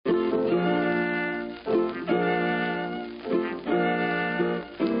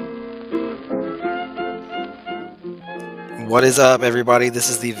What is up, everybody? This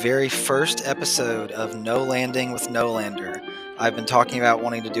is the very first episode of No Landing with No Lander. I've been talking about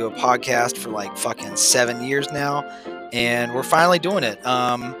wanting to do a podcast for like fucking 7 years now, and we're finally doing it.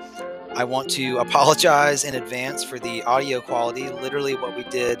 I want to apologize in advance for the audio quality. Literally, what we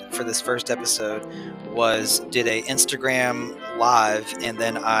did for this first episode was did a Instagram live, and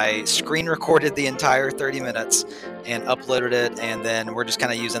then I screen recorded the entire 30 minutes and uploaded it, and then we're just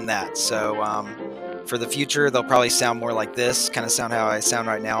kind of using that. So for the future, they'll probably sound more like this, kind of sound how I sound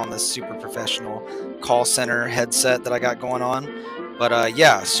right now on this super professional call center headset that I got going on. But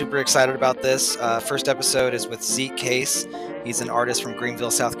yeah, super excited about this. First episode is with Zeke. He's an artist from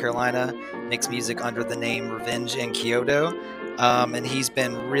Greenville, South Carolina, makes music under the name RevengeinKyoto. And he's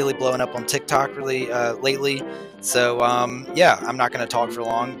been really blowing up on TikTok lately. So yeah, I'm not going to talk for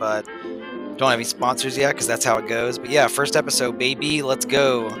long, but don't have any sponsors yet because that's how it goes. But yeah, first episode, baby, let's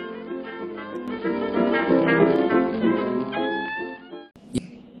go.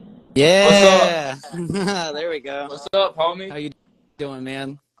 Yeah. There we go. What's up, homie? How you doing,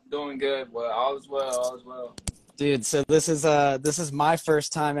 man? Doing good. Well, all is well. Dude, so this is my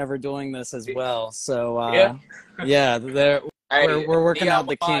first time ever doing this as well. So yeah, we're working out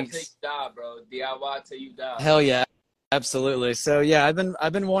the kinks. DIY till you die, bro. DIY till you die. Hell yeah, absolutely. So yeah,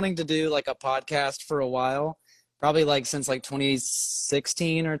 I've been wanting to do like a podcast for a while, probably like since like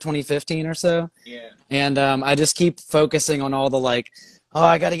 2016 or 2015 or so. Yeah. And I just keep focusing on all the like, oh,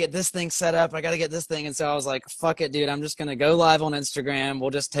 I got to get this thing set up. I got to get this thing. And so I was like, fuck it, dude. I'm just going to go live on Instagram. We'll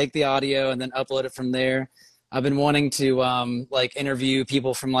just take the audio and then upload it from there. I've been wanting to like interview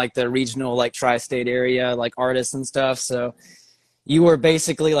people from like the regional, like tri-state area, like artists and stuff. So you were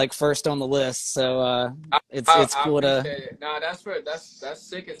basically like first on the list. So it's cool to. Nah, that's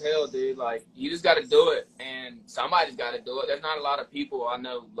sick as hell, dude. Like you just got to do it, and somebody's got to do it. There's not a lot of people I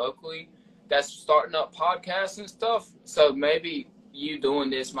know locally that's starting up podcasts and stuff. So maybe you doing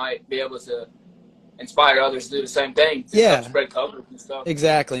this might be able to inspire others to do the same thing. Yeah. Spread coverage and stuff.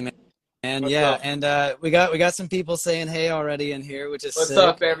 Exactly, man. And What's yeah, up? and we got some people saying hey already in here, which is What's sick.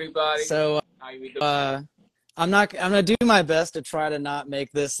 up, everybody? So How you doing? I'm gonna do my best to try to not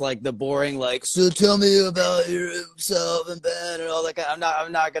make this like the boring like, so tell me about yourself and Ben and all that kind.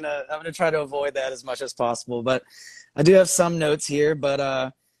 I'm gonna try to avoid that as much as possible. But I do have some notes here.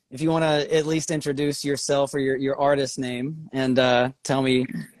 But if you want to at least introduce yourself or your artist name and tell me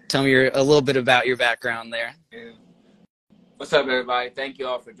a little bit about your background there. Yeah. What's up, everybody? Thank you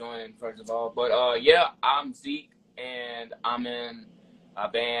all for joining, first of all. But yeah, I'm Zeke, and I'm in a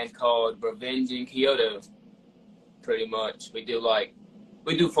band called RevengeinKyoto. Pretty much, we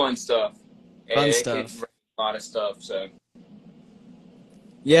do fun stuff. Stuff. A lot of stuff. So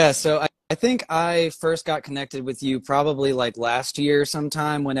yeah, so I think I first got connected with you probably like last year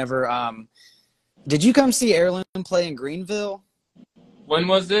sometime. Whenever did you come see Heirloom play in Greenville? When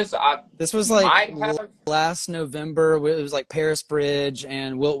was this? This was like last November. It was like Paris Bridge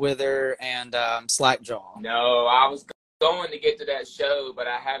and Wilt Wither and Slackjaw. No, I was going to get to that show, but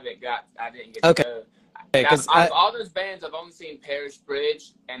I didn't get Okay. to go. Because all those bands, I've only seen Paris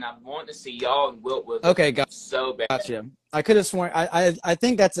Bridge, and I want to see y'all and Wilt Wither. Okay, so bad. Gotcha. I could have sworn I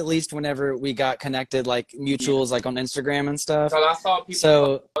think that's at least whenever we got connected, like mutuals, like on Instagram and stuff. Because I saw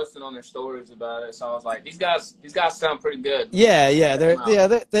people posting on their stories about it, so I was like, these guys sound pretty good. Yeah,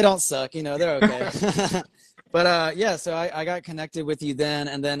 they don't suck, you know, they're okay. But yeah, so I got connected with you then,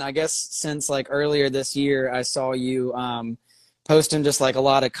 and then I guess since like earlier this year, I saw you posting just like a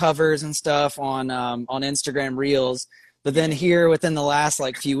lot of covers and stuff on Instagram Reels. But then here within the last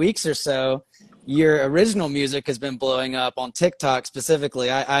like few weeks or so, your original music has been blowing up on TikTok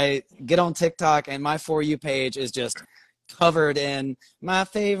specifically. I get on TikTok and my For You page is just covered in my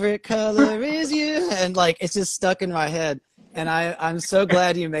favorite color is you, and like it's just stuck in my head. And I'm so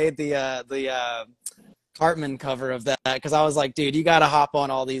glad you made the Cartman cover of that, because I was like, dude, you got to hop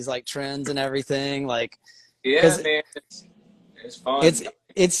on all these like trends and everything. Like, yeah, man, it's fun.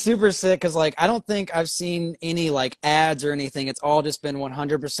 It's super sick because like I don't think I've seen any like ads or anything. It's all just been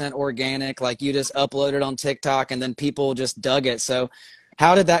 100% organic. Like you just upload it on TikTok and then people just dug it. So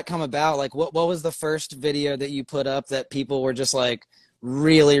how did that come about? Like what was the first video that you put up that people were just like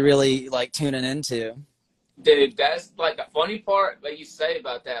really like tuning into? Dude, that's like the funny part that you say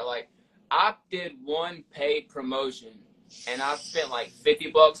about that. Like I did one paid promotion and I spent like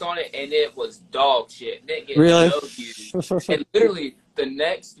 $50 on it, and it was dog shit. Didn't get really? No views. And literally, the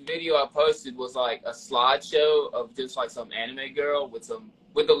next video I posted was like a slideshow of just like some anime girl with the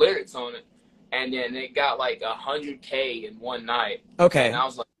lyrics on it, and then it got like 100K in one night. Okay. And I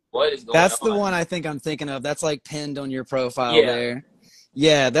was like, what is going on? That's the one I think I'm thinking of. That's like pinned on your profile there.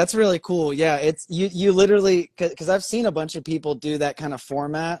 Yeah, that's really cool. Yeah, it's you literally because I've seen a bunch of people do that kind of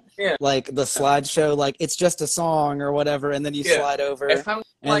format, Yeah, like the slideshow, like it's just a song or whatever, and then you yeah. slide It's over, kind of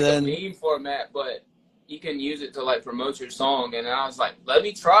and like a then meme format, but you can use it to like promote your song. And I was like, let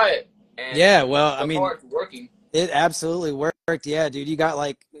me try it, and yeah, well, I so mean, far it's working. it absolutely worked. Yeah, dude, you got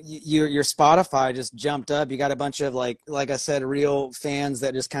like your Spotify just jumped up. You got a bunch of like I said, real fans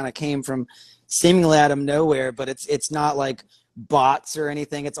that just kind of came from seemingly out of nowhere, but it's not like bots or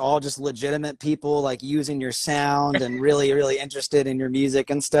anything. It's all just legitimate people like using your sound and really interested in your music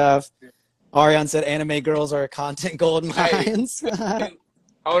and stuff. Ariane said anime girls are content gold Hey, mines.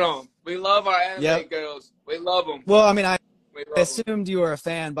 hold on. We love our Yep. anime girls. We love them. Well, I mean, I We love them. assumed you were a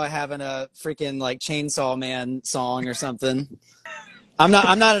fan by having a freaking like Chainsaw Man song or something. I'm not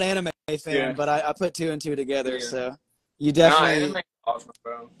an anime fan, Yeah, but I put two and two together. yeah. So you Nah, anime definitely, is awesome,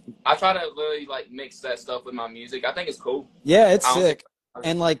 bro. I try to really like mix that stuff with my music. I think it's cool. yeah, it's I don't think. sick.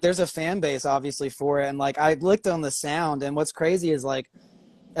 And like there's a fan base obviously for it. And like I looked on the sound, and what's crazy is like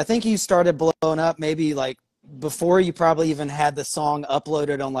I think you started blowing up maybe like before you probably even had the song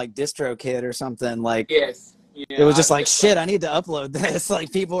uploaded on like DistroKid or something. Like Yes. it Yeah. was just like shit, I need to upload this.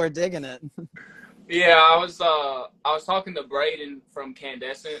 Like people are digging it. Yeah. I was talking to Braden from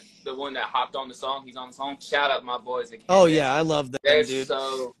Candescent, the one that hopped on the song. He's on the song. Shout out my boys at Oh yeah, Candescent. I love They're them, dude.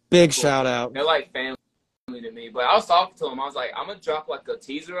 so Big cool. shout out. They're like family to me. But I was talking to him. I was like, I'm gonna drop like a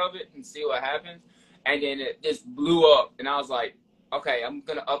teaser of it and see what happens. And then it just blew up. And I was like, okay, I'm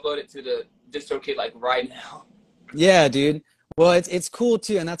gonna upload it to the DistroKid like right now. Yeah, dude. Well, it's cool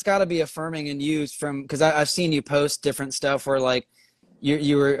too, and that's got to be affirming and used from because I've seen you post different stuff where like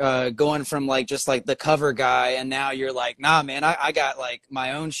you were going from like just like the cover guy, and now you're like, nah, man, I got like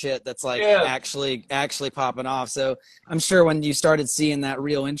my own shit that's like Yeah. actually popping off. So I'm sure when you started seeing that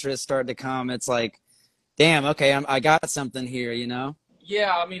real interest start to come, it's like, damn, okay, I got something here, you know?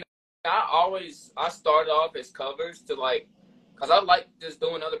 Yeah, I mean, I started off as covers to like, cause I like just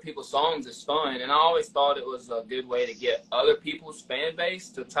doing other people's songs is fun, and I always thought it was a good way to get other people's fan base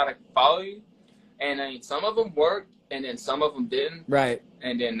to try to follow you. And I mean, some of them worked, and then some of them didn't. Right.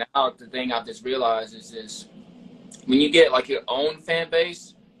 And then now the thing I've just realized is when you get like your own fan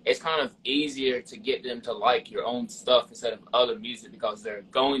base, it's kind of easier to get them to like your own stuff instead of other music because they're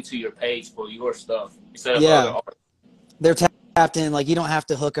going to your page for your stuff instead of other Yeah. artists. They're tapped in. Like you don't have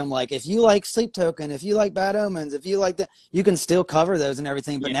to hook them. Like if you like Sleep Token, if you like Bad Omens, if you like that, you can still cover those and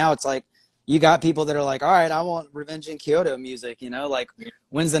everything. But Yeah. now it's like you got people that are like, all right, I want RevengeinKyoto music. You know, like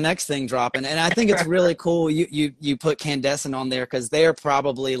when's the next thing dropping? And I think it's really cool. You put Candescent on there because they're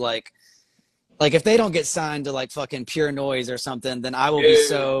probably like if they don't get signed to like fucking Pure Noise or something, then I will be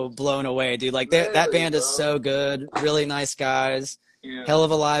so blown away, dude. Like that Really, band is bro. so good. Really nice guys. Yeah. Hell of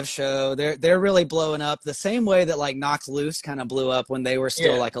a live show. They're really blowing up the same way that like Knocked Loose kind of blew up when they were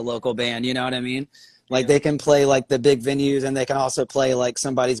still like a local band. You know what I mean? Like they can play like the big venues, and they can also play like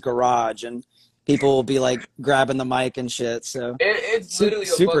somebody's garage, and people will be like grabbing the mic and shit. So It's literally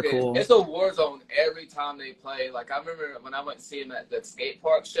super cool. it's a war zone every time they play. Like I remember when I went to see them at the skate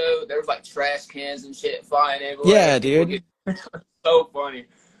park show, there was like trash cans and shit flying everywhere. Yeah, dude. So funny.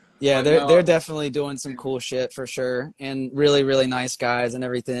 Yeah, But they're definitely doing some cool shit for sure, and really nice guys and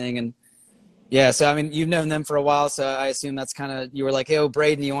everything. And yeah, so I mean, you've known them for a while, so I assume that's kind of you were like, hey, oh,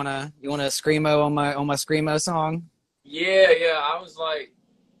 Braden, you wanna screamo on my screamo song? yeah, I was like,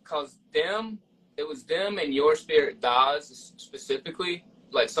 cause it was them and Your Spirit Dies specifically,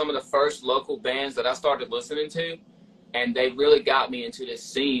 like some of the first local bands that I started listening to, and they really got me into this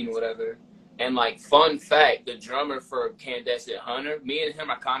scene, whatever. And like, fun fact, the drummer for Candescent Hunter, me and him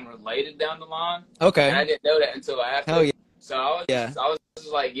are kind of related down the line. Okay. And I didn't know that until after. Hell yeah. So I was just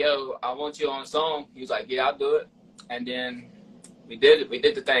like, yo, I want you on a song. He was like, yeah, I'll do it. And then we did it. We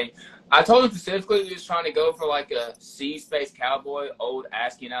did the thing. I told him specifically we was trying to go for like a Sea Space Cowboy, old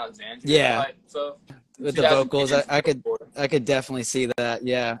Asking Alexandria type stuff. With the vocals, I could definitely see that.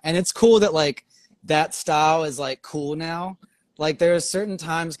 Yeah. And it's cool that like that style is like cool now. Like there's certain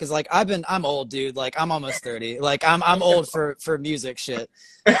times because like I'm old, dude. Like I'm almost 30. Like I'm old for music shit.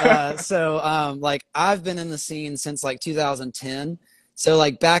 So like I've been in the scene since like 2010. So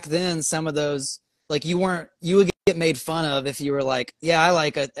like back then, some of those like you would get made fun of if you were like, yeah, I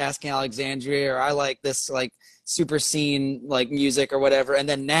like Asking Alexandria, or I like this like super scene like music or whatever. And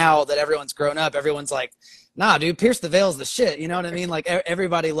then now that everyone's grown up, everyone's like, nah, dude, Pierce the Veil's the shit. You know what I mean? Like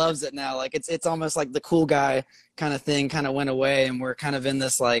everybody loves it now. Like it's almost like the cool guy kind of thing kind of went away, and we're kind of in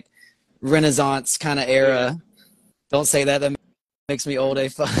this like Renaissance kind of era. Don't say that. That makes me old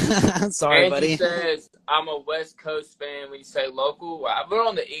AF. Sorry, Angie buddy. says I'm a West Coast fan. When you say local, we're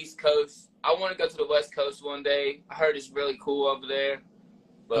on the East Coast. I want to go to the West Coast one day. I heard it's really cool over there.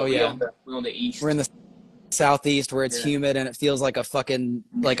 But we on the east. We're in the southeast where it's humid and it feels like a fucking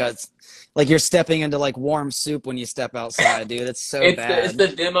like you're stepping into like warm soup when you step outside, dude. It's so bad. It's the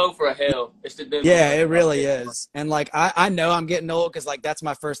demo for hell. It's the demo. Yeah, it really is. And like I know I'm getting old because like that's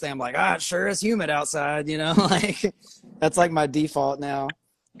my first thing. I'm like, it sure is humid outside, you know. Like that's like my default now.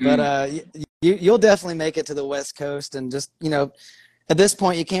 But you'll definitely make it to the West Coast, and just, you know, at this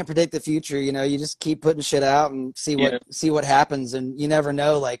point you can't predict the future. You know, you just keep putting shit out and see what happens, and you never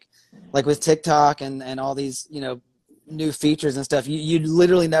know. Like with TikTok and all these, you know, new features and stuff, you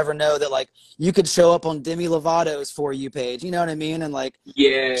literally never know that like you could show up on Demi Lovato's For You page, you know what I mean? And like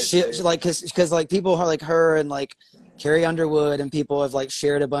shit, like because like people are like her and like Carrie Underwood and people have like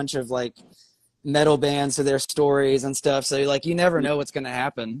shared a bunch of like metal bands to their stories and stuff, so like you never know what's gonna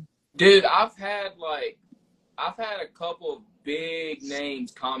happen. Dude, I've had a couple of big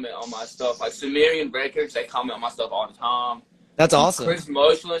names comment on my stuff, like Sumerian Records. They comment on my stuff all the time. That's awesome. Chris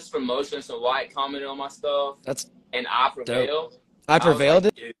Motionless from Motionless and White commented on my stuff. And I Prevail. I Prevail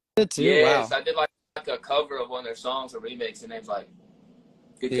like, did too. Yes, wow. I did like a cover of one of their songs, a remix, and they was like,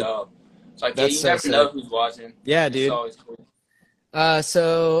 "Good job." It's like, you so never sick. know who's watching. Yeah, it's dude. Always cool.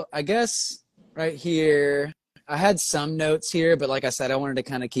 So I guess right here, I had some notes here, but like I said, I wanted to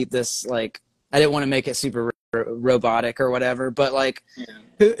kind of keep this like, I didn't want to make it super robotic or whatever. But like,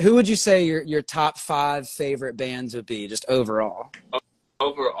 who would you say your top 5 favorite bands would be, just overall?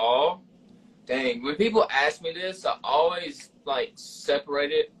 Overall, dang. When people ask me this, I always like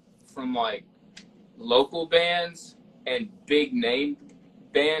separate it from like local bands and big name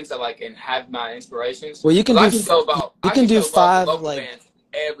bands that like and have my inspirations. Well, you can do 5 like bands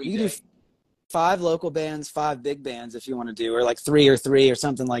every day. Do 5 local bands, 5 big bands if you want to do, or like 3 or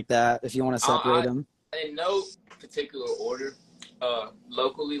something like that if you want to separate them. In no particular order.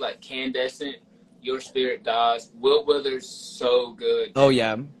 Locally, like Candescent, Your Spirit Dies, Will Withers, so good. Oh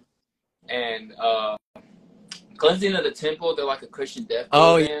yeah. And Cleansing of the Temple, they're like a Christian death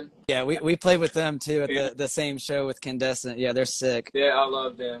band. Yeah, we played with them too at the same show with Candescent. Yeah, they're sick. Yeah, I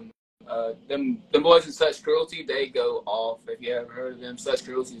love them. Them boys in Such Cruelty, they go off. If you ever heard of them, Such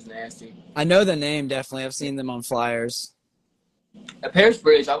Cruelty is nasty. I know the name, definitely. I've seen them on flyers. Paris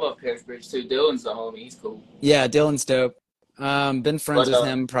Bridge, I love Paris Bridge too. Dylan's the homie, he's cool. Yeah, Dylan's dope. Been friends with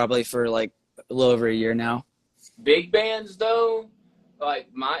him probably for like a little over a year now. Big bands though, like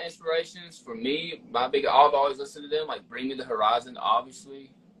my inspirations for me, I've always listened to them, like Bring Me the Horizon,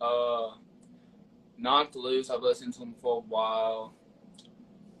 obviously. Non-Toulouse, I've listened to them for a while.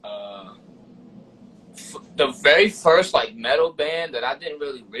 The very first like metal band that I didn't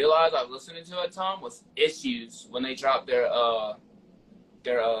really realize I was listening to at the time was Issues, when they dropped their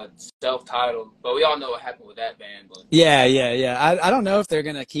self-titled. But we all know what happened with that band. But yeah. I don't know if they're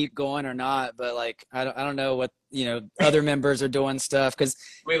gonna keep going or not, but like I don't know what, you know, other members are doing stuff, because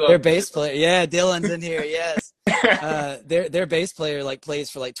their bass player, Dylan's in here, yes. Their bass player like plays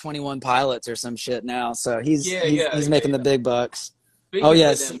for like 21 Pilots or some shit now, so he's making the big bucks. Speaking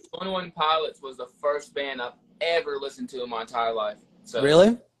yes. Them, 21 Pilots was the first band I've ever listened to in my entire life. So,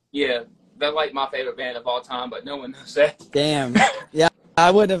 really? Yeah, they're like my favorite band of all time, but no one knows that. Damn. Yeah,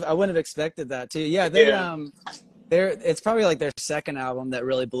 I wouldn't have expected that too. Yeah, it's probably like their second album that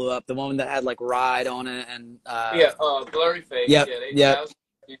really blew up. The one that had like Ride on it and Blurry Face. Yep.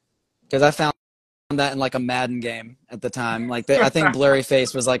 Because I found that in like a Madden game at the time. Like I think Blurry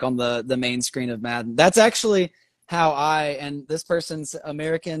Face was like on the main screen of Madden. That's actually how and this person's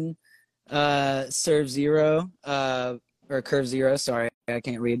American Serve Zero or Curve Zero. Sorry, I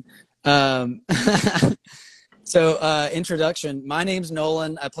can't read. So introduction. My name's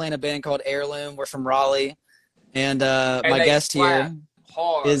Nolan. I play in a band called Heirloom. We're from Raleigh, and my guest here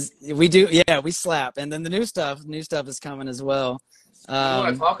is we slap. And then the new stuff is coming as well. You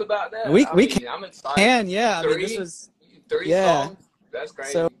want to talk about that? We can. I'm excited. Yeah. This was 3 songs. That's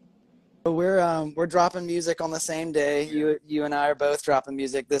crazy. So we're dropping music on the same day. You and I are both dropping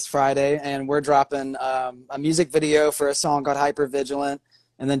music this Friday, and we're dropping a music video for a song called Hypervigilant,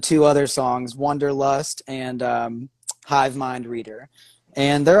 and then 2 other songs, Wanderlust and Hive Mind Reader.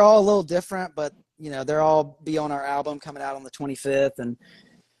 And they're all a little different, but you know, they're all be on our album coming out on the 25th. And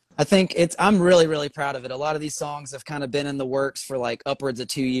I think I'm really, really proud of it. A lot of these songs have kind of been in the works for like upwards of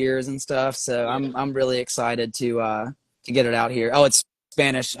 2 years and stuff. So I'm really excited to get it out here. Oh, it's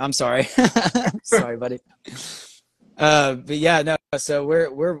Spanish. I'm sorry. Sorry, buddy. But yeah, no. So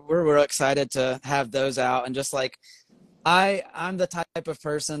we're excited to have those out, and just like I'm the type of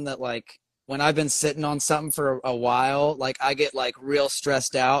person that like when I've been sitting on something for a while, like I get like real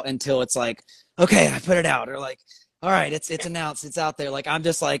stressed out until it's like, okay, I put it out, or like all right, it's announced, it's out there. Like I'm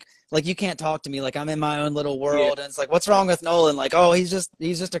just like you can't talk to me. Like I'm in my own little Yeah. world, and it's like, what's wrong with Nolan? Like, oh, he's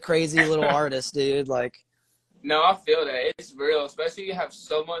just a crazy little artist, dude. Like, No, I feel that it's real, especially you have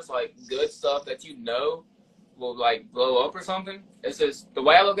so much like good stuff that you know will like blow up or something. It's just the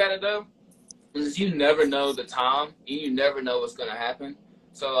way I look at it though is you never know the time and you never know what's gonna happen.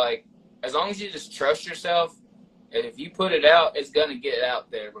 So like as long as you just trust yourself, and if you put it out, it's gonna get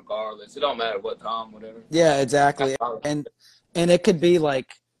out there regardless. It don't matter what time, whatever. yeah, exactly. And it could be like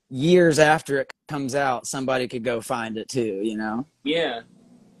years after it comes out, somebody could go find it too, you know? Yeah.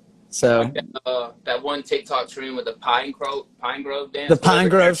 So Like that one TikTok trend with the Pine Grove dance. the Pine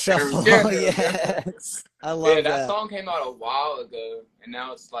Grove Shuffle. Yes. I love that song came out a while ago and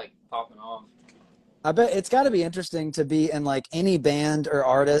now it's like popping off. I bet it's got to be interesting to be in like any band or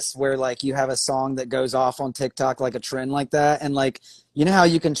artist where like you have a song that goes off on TikTok, like a trend like that. And like, you know how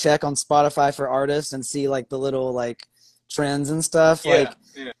you can check on Spotify for artists and see like the little like trends and stuff. Yeah, like,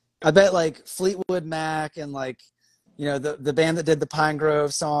 yeah. I bet like Fleetwood Mac and like, you know, the band that did the Pine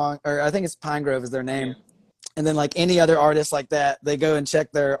Grove song, or I think it's Pine Grove is their name. Yeah. And then like any other artist like that, they go and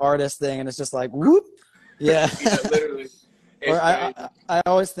check their artist thing and it's just like, whoop. Yeah. Yeah, literally. Or I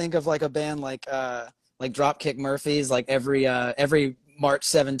always think of like a band like Dropkick Murphys, like every March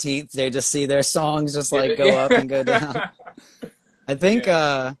 17th they just see their songs just like go up and go down. I think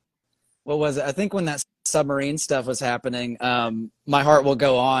what was it? I think when that submarine stuff was happening, My Heart Will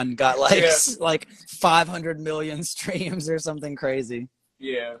Go On got like 500 million streams or something crazy.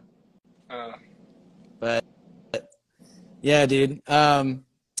 Yeah. But yeah, dude. Let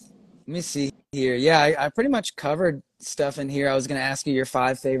me see here. Yeah, I pretty much covered stuff in here. I was going to ask you your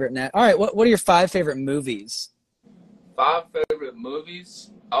 5 favorite all right, what are your 5 favorite movies? 5 favorite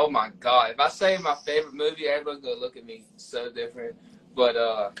movies? Oh my god. If I say my favorite movie, everyone's going to look at me so different. But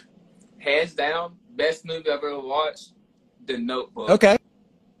hands down, best movie I've ever watched, The Notebook. Okay.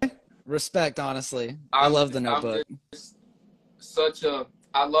 Respect, honestly. I love The Notebook.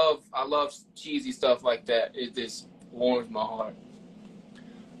 I love cheesy stuff like that. It just warms my heart.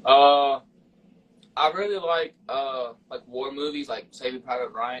 I really like war movies, like Saving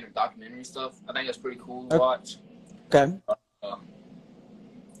Private Ryan or documentary stuff. I think that's pretty cool to watch. Okay.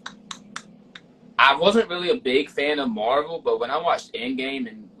 I wasn't really a big fan of Marvel, but when I watched Endgame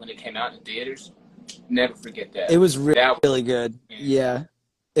and when it came out in theaters, never forget that. It was really good. Yeah.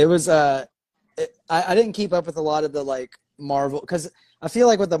 It was I didn't keep up with a lot of the like Marvel, because I feel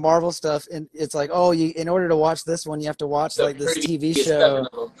like with the Marvel stuff, it's like, oh, in order to watch this one, you have to watch like this TV show,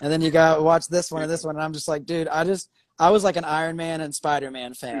 and then you got to watch this one and this one. And I'm just like, dude, I was like an Iron Man and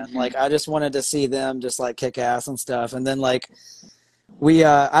Spider-Man fan. Mm-hmm. Like I just wanted to see them just like kick ass and stuff. And then like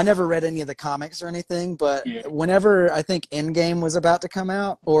I never read any of the comics or anything, but whenever I think Endgame was about to come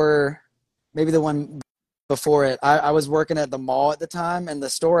out, or maybe the one before it, I was working at the mall at the time, and the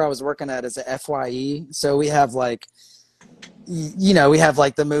store I was working at is a FYE. So we have like, you know, we have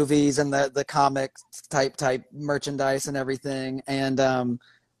like the movies and the comics type merchandise and everything. And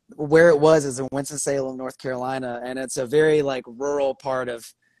where it was is in Winston-Salem, North Carolina, and it's a very like rural part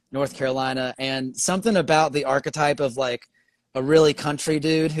of North Carolina. And something about the archetype of like a really country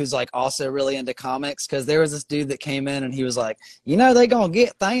dude who's like also really into comics, because there was this dude that came in and he was like, you know, they gonna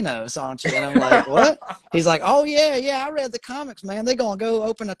get Thanos, aren't you? And I'm like, what? He's like, oh yeah, I read the comics, man. They gonna go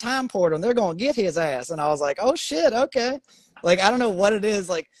open a time portal and they're gonna get his ass. And I was like, oh shit, okay. Like I don't know what it is,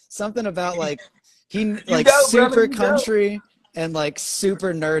 like something about like he like super country and like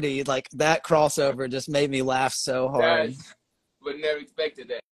super nerdy, like that crossover just made me laugh so hard. Would never expected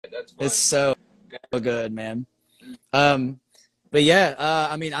that. That's funny. It's so good, man. But yeah,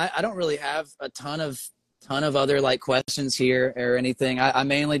 I mean, I don't really have a ton of other like questions here or anything. I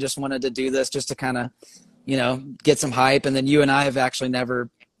mainly just wanted to do this just to kind of, you know, get some hype. And then you and I have actually never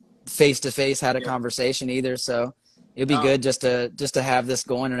face to face had a conversation either, so it'd be good just to have this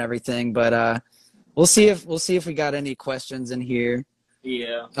going and everything. But we'll see if we got any questions in here.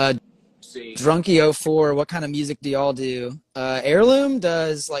 Yeah. See. Drunky04, what kind of music do y'all do? Heirloom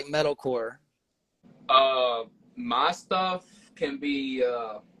does like metalcore. My stuff can be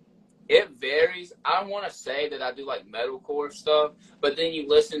it varies. I don't want to say that I do like metalcore stuff, but then you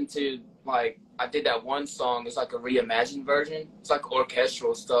listen to like I did that one song, it's like a reimagined version. It's like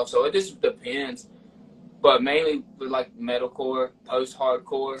orchestral stuff, so it just depends. But mainly with like metalcore,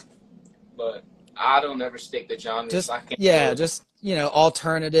 post-hardcore, but I don't ever stick to genres. Just you know,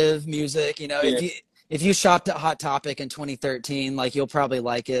 alternative music. You know, if you shopped at Hot Topic in 2013, like you'll probably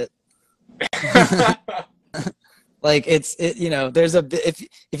like it. Like you know, there's if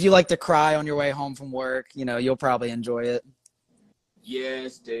you like to cry on your way home from work, you know, you'll probably enjoy it.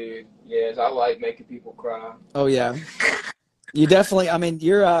 Yes, dude. Yes, I like making people cry. Oh yeah. You definitely, I mean,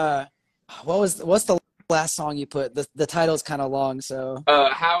 you're what's the last song you put? The title's kind of long, so.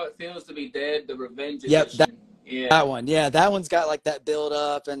 How It Feels to Be Dead, the Revenge Yep, Edition. Yeah. that one. Yeah, that one's got like that build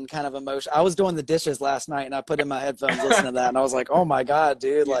up and kind of emotion. I was doing the dishes last night and I put in my headphones listening to that and I was like, "Oh my God,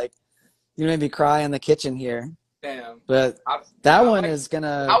 dude, Yeah. like you made me cry in the kitchen here." Damn. But that one is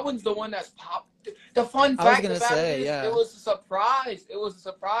gonna. That one's the one that's popped. The fun fact about it is, it was a surprise. It was a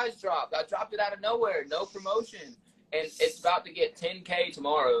surprise drop. I dropped it out of nowhere, no promotion, and it's about to get 10K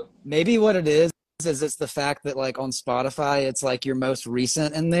tomorrow. Maybe what it is it's the fact that like on Spotify, it's like your most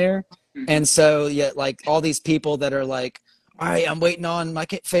recent in there, and so yeah, like all these people that are like, all right, I'm waiting on my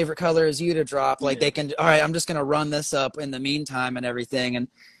favorite color is you to drop. Like they can, all right, I'm just gonna run this up in the meantime and everything. And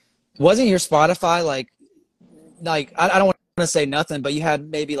wasn't your Spotify like I don't want to say nothing, but you had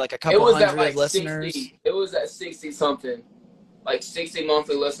maybe like a couple hundred like listeners. 60, it was at 60 something, like 60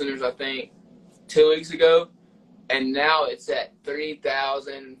 monthly listeners, I think, 2 weeks ago, and now it's at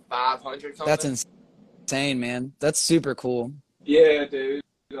 3,500 something. That's insane, man. That's super cool. Yeah, dude.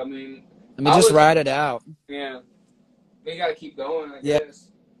 I mean, just ride it out. Yeah, we gotta keep going. I guess.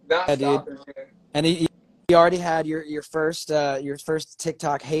 Not stopping here. And you already had your first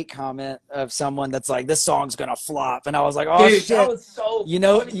TikTok hate comment of someone that's like, this song's gonna flop, and I was like, oh dude, shit, that was so you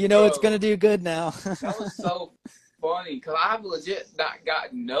know bro. It's gonna do good now. That was so funny because I've legit not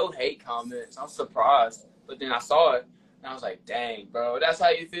got no hate comments. I'm surprised, but then I saw it and I was like, dang, bro, that's how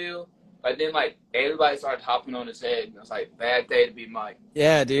you feel. But then like everybody started hopping on his head, and I was like, bad day to be Mike.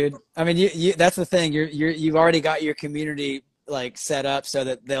 Yeah, dude. I mean, you that's the thing. You've already got your community like set up so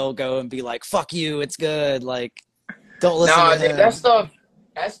that they'll go and be like, fuck you, it's good. Like, don't listen to him.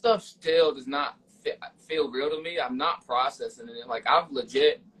 That stuff still does not feel real to me. I'm not processing it. Like, I've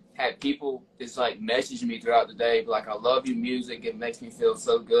legit had people just like message me throughout the day, like, I love your music, it makes me feel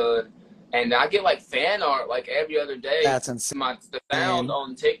so good. And I get like fan art like every other day. That's insane. The sound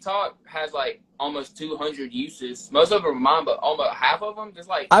on TikTok has like almost 200 uses. Most of them are mine, but almost half of them just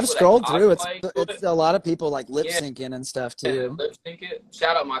like. I've scrolled through. It's a lot of people like lip syncing and stuff too. Lip sync it.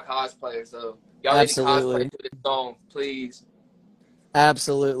 Shout out my cosplayers though. Y'all need to cosplay to this song, please.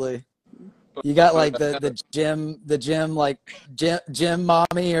 Absolutely. You got like the gym like gym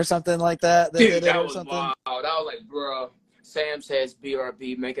mommy or something like that. Dude, that was wild. I was like, bro. Sam says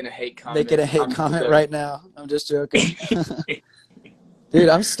BRB making a hate comment. Making a hate comment right now. I'm just joking. Dude,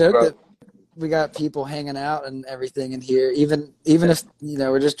 I'm stoked that we got people hanging out and everything in here. Even if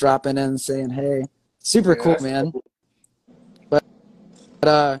we're just dropping in and saying hey. Super cool, man. Cool.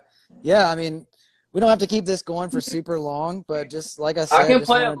 But yeah, I mean, we don't have to keep this going for super long, but just like I said, I can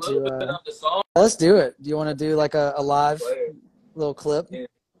play a little bit of the song. Let's do it. Do you want to do like a live little clip? Yeah.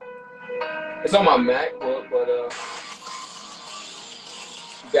 It's on my MacBook, but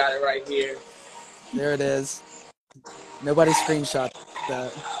got it right here. There it is. Nobody screenshot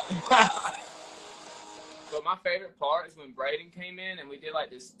that. But my favorite part is when Braden came in and we did like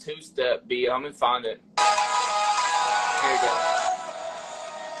this two-step beat. I'm gonna find it. Here we go.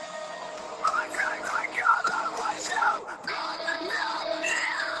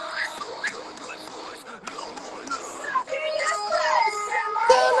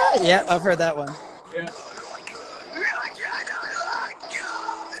 Yeah, I've heard that one. Yeah.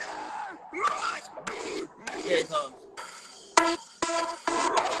 Here it comes.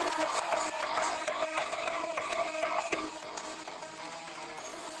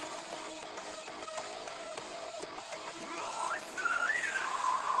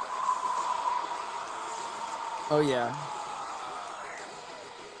 Oh yeah.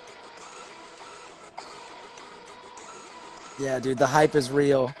 Yeah, dude, the hype is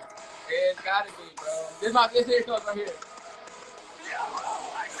real. Yeah, it's gotta be, bro. This here comes right here.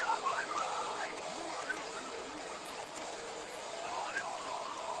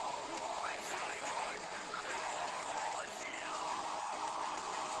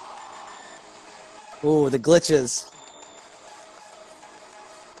 Ooh, the glitches.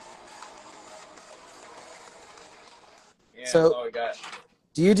 Yeah, so, that's all we got.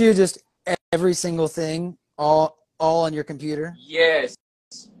 Do you do just every single thing all on your computer? Yes.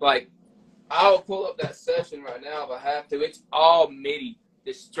 Like, I'll pull up that session right now if I have to. It's all MIDI.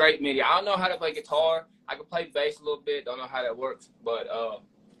 Just straight MIDI. I don't know how to play guitar. I can play bass a little bit. Don't know how that works. But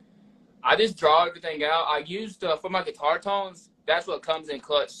I just draw everything out. I used, for my guitar tones, that's what comes in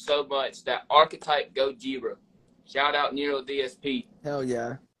clutch so much, that Archetype Gojira. Shout out Nero DSP. Hell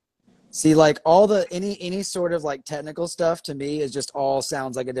yeah. See, like all the any sort of like technical stuff to me is just all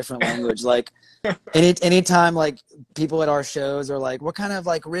sounds like a different language. Like anytime like people at our shows are like, what kind of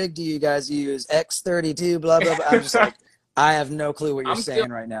like rig do you guys use? X32, blah blah blah. I'm just like, I have no clue what you're I'm saying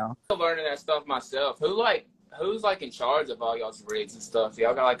right now. still learning that stuff myself. Who's like in charge of all y'all's rigs and stuff?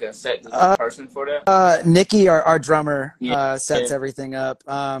 Y'all got like a set person for that? Nikki, our drummer, Yeah. sets everything up.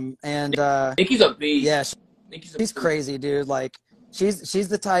 And Nikki's a beast. yeah, Nikki's she's crazy, dude. Like she's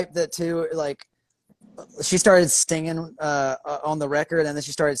the type that too, like she started singing on the record, and then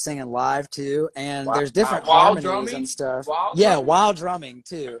she started singing live too. And there's different harmonies drumming and stuff. drumming? While drumming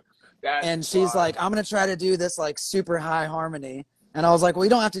too. That's and she's like, I'm gonna try to do this like super high harmony. And I was like, well,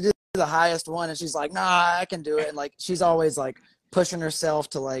 you don't have to do the highest one. And she's like, nah, I can do it. And like she's always like pushing herself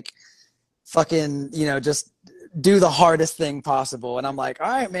to like fucking, you know, just do the hardest thing possible. And I'm like, all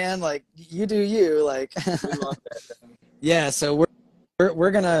right, man, like you do you. Like we love that. yeah, so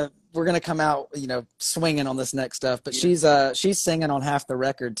we're gonna come out, you know, swinging on this next stuff. But she's singing on half the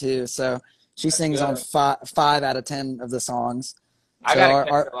record too. So she sings on 5 out of 10 of the songs. I gotta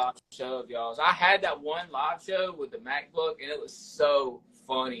catch a live show of y'all's. I had that one live show with the MacBook, and it was so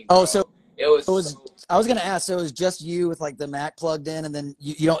funny. Bro. Oh, so it was. I was gonna ask. So it was just you with like the Mac plugged in, and then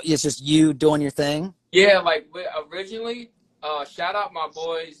you don't. It's just you doing your thing. Yeah, like originally, shout out my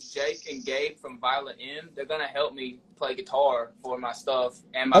boys Jake and Gabe from Violent M. They're gonna help me play guitar for my stuff,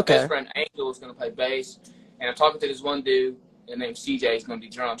 and my best friend Angel is gonna play bass. And I'm talking to this one dude, and named CJ is gonna be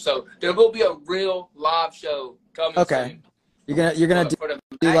drums. So there will be a real live show coming soon. You're gonna do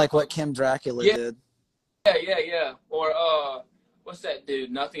like what Kim Dracula did. Yeah. Or what's that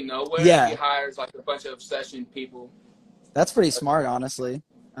dude? Nothing Nowhere. Yeah. He hires like a bunch of session people. That's pretty smart, honestly.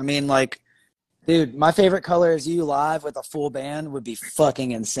 I mean, like, dude, my favorite color is you live with a full band would be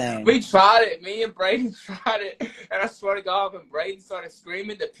fucking insane. We tried it. Me and Braden tried it, and I swear to God, when Braden started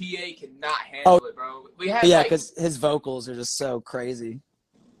screaming, the PA could not handle it, bro. We had because his vocals are just so crazy.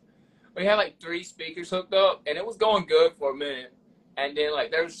 We had like 3 speakers hooked up, and it was going good for a minute. And then like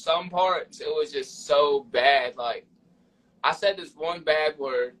there was some parts, it was just so bad. Like I said this one bad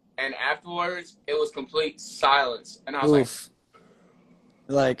word, and afterwards it was complete silence. And I was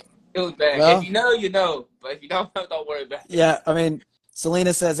like, it was bad. Well, if you know, you know. But if you don't know, don't worry about it. Yeah, I mean,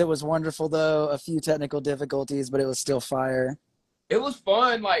 Selena says it was wonderful though. A few technical difficulties, but it was still fire. It was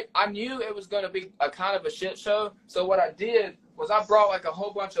fun. Like I knew it was gonna be a kind of a shit show. So what I did was I brought like a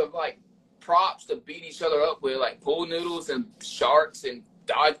whole bunch of like props to beat each other up with, like pool noodles and sharks and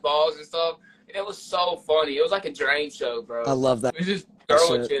dodgeballs and stuff. And it was so funny. It was like a drain show, bro. I love that. It was just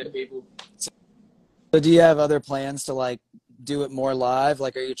throwing shit at people. So do you have other plans to like do it more live?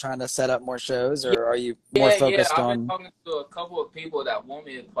 Like, are you trying to set up more shows, or are you more focused on? I've been talking to a couple of people that want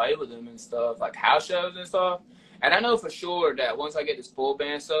me to play with them and stuff, like house shows and stuff. And I know for sure that once I get this full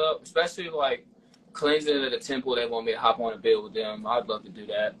band set up, especially like cleansing of the temple, they want me to hop on a bill with them. I'd love to do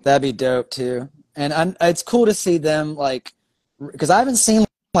that. That'd be dope too. And it's cool to see them, like, because I haven't seen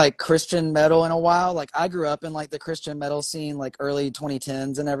like Christian metal in a while. Like I grew up in like the Christian metal scene, like early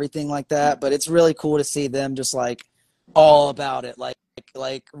 2010s and everything like that. But it's really cool to see them just like all about it,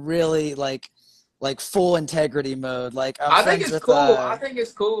 like really like full integrity mode. Like I think it's cool. I think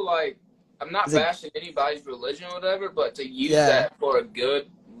it's cool. Like I'm not bashing anybody's religion or whatever, but to use that for a good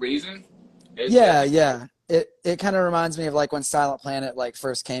reason. Yeah. It kind of reminds me of like when Silent Planet like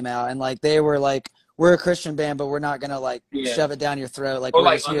first came out, and like they were like, we're a Christian band, but we're not gonna like shove it down your throat. Like, we're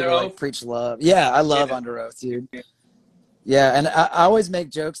just here to like preach love. Yeah, I love Under Oath, dude. Yeah, and I always make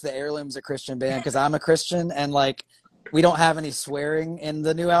jokes that Heirloom's a Christian band because I'm a Christian, and like we don't have any swearing in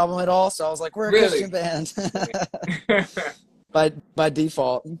the new album at all. So I was like, we're a Christian band by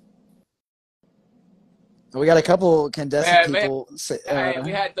default. We got a couple Candescent people.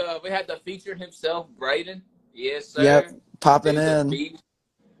 We had the feature himself, Braden. Yes, sir. Yep, popping in.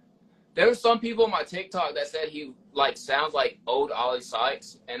 There were some people on my TikTok that said he like sounds like old Ollie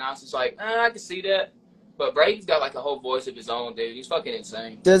Sykes, and I was just like, I can see that. But Braden's got like a whole voice of his own, dude. He's fucking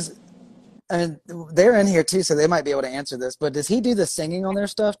insane. And they're in here too, so they might be able to answer this. But does he do the singing on their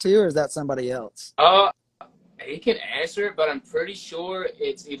stuff too, or is that somebody else? He can answer it, but I'm pretty sure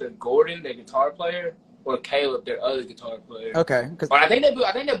it's either Gordon, the guitar player, or Caleb, their other guitar player. Okay. But I think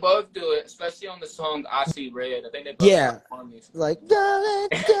they both do it, especially on the song "I See Red." I think they both like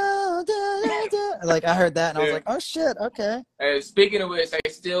like I heard that and I was like, oh shit, okay. And speaking of which, they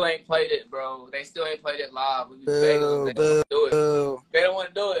still ain't played it, bro. They still ain't played it live. They don't want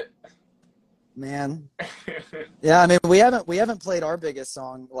to do it. Man. Yeah, I mean, we haven't played our biggest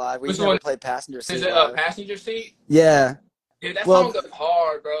song live. We've never played Passenger Seat. Is it Passenger Seat? Yeah. Dude, that song goes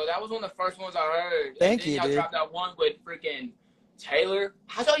hard, bro. That was one of the first ones I heard. Thank you, dude. Y'all dropped that one with freaking Taylor.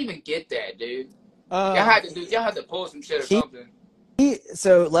 How'd y'all even get that, dude? Y'all had to pull some shit or something.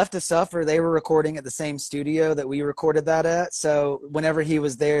 So Left to Suffer, they were recording at the same studio that we recorded that at. So whenever he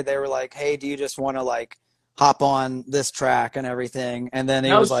was there, they were like, hey, do you just want to like hop on this track and everything. And then he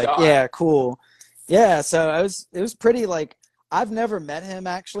No was like, shot. yeah, cool. Yeah, so it was pretty like I've never met him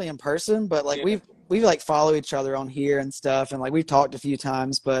actually in person, but like Yeah. we've like follow each other on here and stuff, and like we've talked a few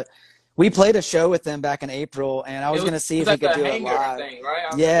times, but we played a show with them back in April, and I was gonna see if he like could a do it hangar live. thing,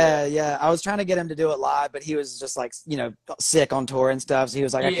 right? Yeah, yeah. I was trying to get him to do it live, but he was just like, you know, sick on tour and stuff. So he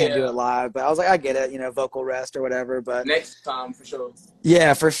was like, I can't do Yeah. it live. But I was like, I get it, you know, vocal rest or whatever. But Next time for sure.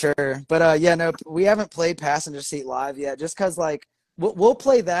 yeah, for sure. But yeah, no, we haven't played Passenger Seat live yet, just because like we'll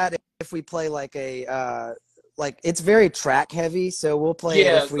play that if we play like it's very track heavy, so we'll play it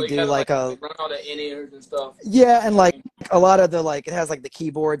Yeah, if so we you do gotta like a run all the in-ears and stuff. yeah, and like a lot of the like it has like the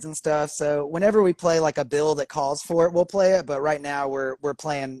keyboards and stuff. So whenever we play like a bill that calls for it, we'll play it. But right now we're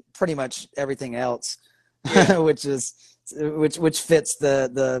playing pretty much everything else, Yeah. which fits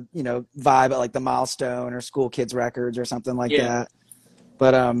the you know vibe at like the Milestone or School Kids Records or something like Yeah. that.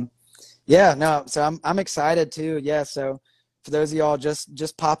 But yeah, no. So I'm excited too. Yeah. So for those of y'all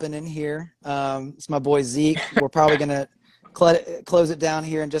just popping in here, it's my boy Zeke. We're probably gonna close it down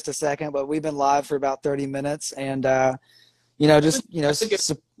here in just a second, but we've been live for about 30 minutes, and you know, just you know, That's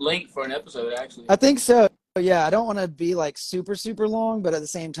a good link for an episode, actually. I think so. Yeah, I don't want to be like super long, but at the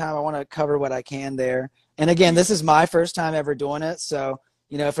same time, I want to cover what I can there. And again, this is my first time ever doing it, so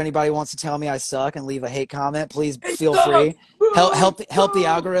you know, if anybody wants to tell me I suck and leave a hate comment, please feel free. Help the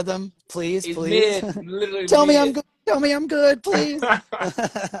algorithm, please. It's mid, literally Tell me mid. I'm good. Tell me I'm good, please.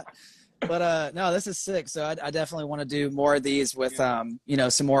 But no, this is sick. So I definitely want to do more of these with you know,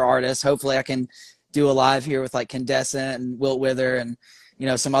 some more artists. Hopefully I can do a live here with like Condescent and Wilt Wither and you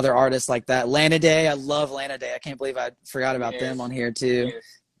know some other artists like that. Lana Day, I love Lana Day. I can't believe I forgot about them on here too.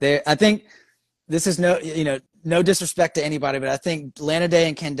 I think this is no, you know, no disrespect to anybody, but I think Lana Day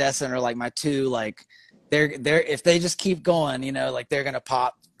and Condescent are like my two, like they're if they just keep going, you know, like they're gonna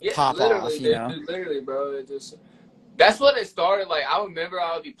pop literally, off, you know. Literally, bro. It just that's what it started. Like I remember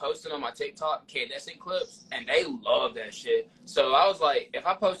I would be posting on my TikTok Condescent clips, and they love that shit. So I was like, if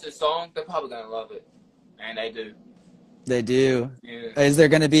I post this song, they're probably gonna love it, and they do. They do. Yeah. Is there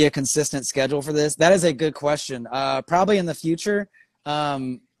going to be a consistent schedule for this? That is a good question. Probably in the future.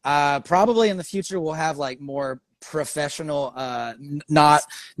 Probably in the future we'll have like more professional, not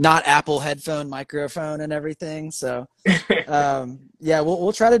Apple headphone microphone and everything. So yeah,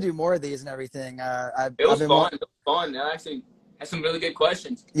 we'll try to do more of these and everything. It was fun. It was fun. I actually had some really good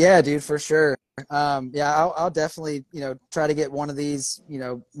questions. Yeah, dude, for sure. Yeah, I'll definitely, you know, try to get one of these, you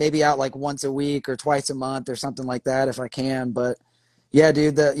know, maybe out like once a week or twice a month or something like that if I can. But yeah,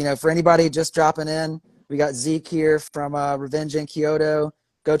 dude, you know, for anybody just dropping in, we got Zeke here from RevengeinKyoto.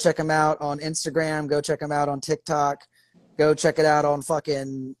 Go check him out on Instagram. Go check him out on TikTok. Go check it out on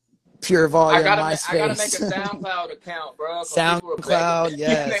fucking Pure Volume, MySpace. I gotta make a SoundCloud account, bro. SoundCloud,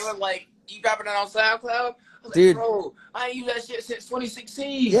 yes. They were like, "You dropping it on SoundCloud?" Like, dude, bro, I ain't used that shit since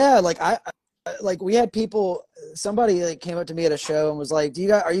 2016. Yeah, like like we had people. Somebody like came up to me at a show and was like,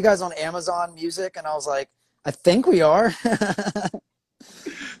 are you guys on Amazon Music?" And I was like, "I think we are."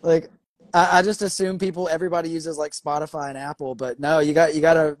 Like, I just assume everybody uses like Spotify and Apple, but no, you got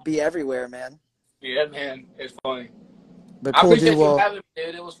to be everywhere, man. Yeah, man, it's funny. But cool, I appreciate dude. you having me,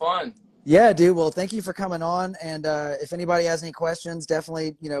 dude. It was fun. Yeah, dude. Well, thank you for coming on. And if anybody has any questions,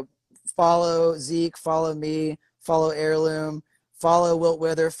 definitely, you know, follow Zeke, follow me, follow Heirloom, follow Wilt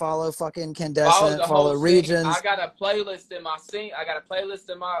Wither, follow fucking Condescent, follow Regions. I got a playlist in my scene. I got a playlist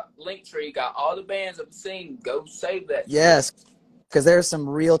in my link tree. Got all the bands of the scene. Go save that. Yes, because there's some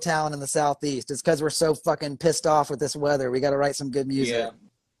real talent in the Southeast. It's because we're so fucking pissed off with this weather. We got to write some good music. Yeah,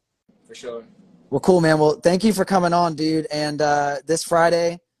 for sure. Well, cool, man. Well, thank you for coming on, dude. And this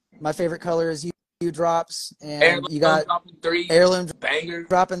Friday, my favorite color is you drops, and Heirloom you got Heirloom banger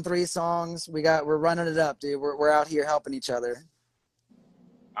dropping 3 songs. We're running it up, dude. We're out here helping each other.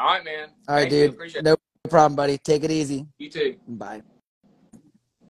 All right, man. All right, dude. No problem, buddy. Take it easy. You too. Bye.